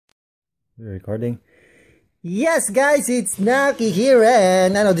We're recording. Yes, guys, it's Naki here,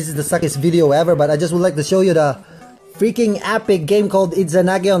 and I know this is the suckiest video ever, but I just would like to show you the freaking epic game called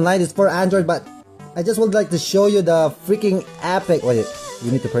Izanagi Online. It's for Android, but I just would like to show you the freaking epic. Wait,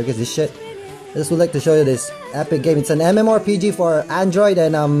 you need to purchase this shit. I just would like to show you this epic game. It's an MMORPG for Android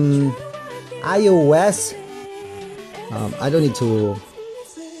and iOS. I don't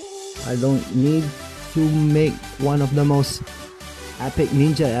need to make one of the most epic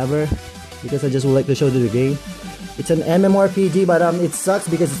ninja ever, because I just would like to show you the game. It's an MMORPG, but it sucks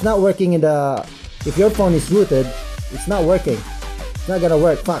because it's not working in the... If your phone is rooted, it's not working. It's not gonna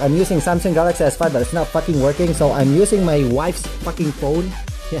work. Fuck, I'm using Samsung Galaxy S5, but it's not fucking working, so I'm using my wife's fucking phone.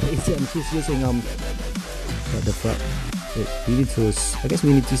 Yeah, she's using what the fuck? Wait, we need to... I guess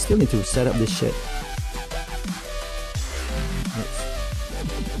we still need to set up this shit.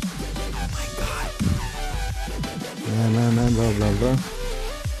 Man, blah blah blah.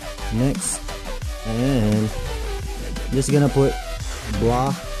 Next, and just gonna put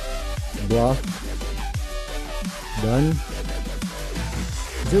blah blah. Done.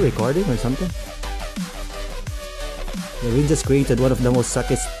 Is it recording or something? Yeah, we just created one of the most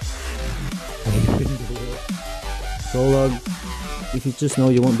suckest prologue. If you just know,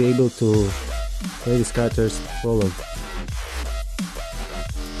 you won't be able to play this character's prologue.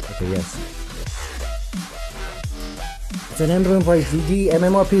 Okay, yes. It's an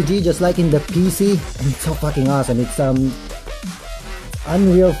MMORPG just like in the PC, and it's so fucking awesome. It's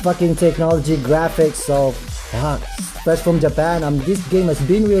unreal fucking technology, graphics, so fuck. Fresh from Japan. This game has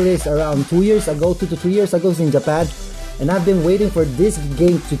been released around 2 years ago, 2 to 3 years ago in Japan, and I've been waiting for this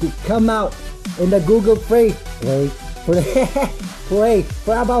game to come out in the Google Play. Play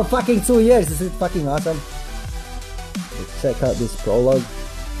for about fucking 2 years. This is fucking awesome. Let's check out this prologue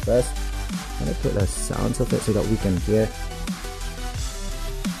first. I'm gonna put the sounds of it so that we can hear.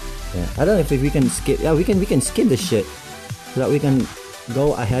 Yeah, I don't know if we can skip. Yeah, we can skip this shit so that we can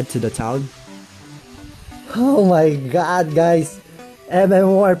go ahead to the town. Oh my god, guys!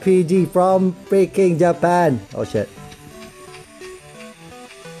 MMORPG from freaking Japan. Oh shit!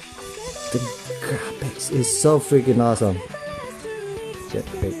 The graphics is so freaking awesome. Shit,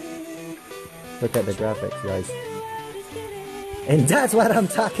 wait. Look at the graphics, guys. And that's what I'm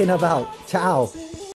talking about. Ciao.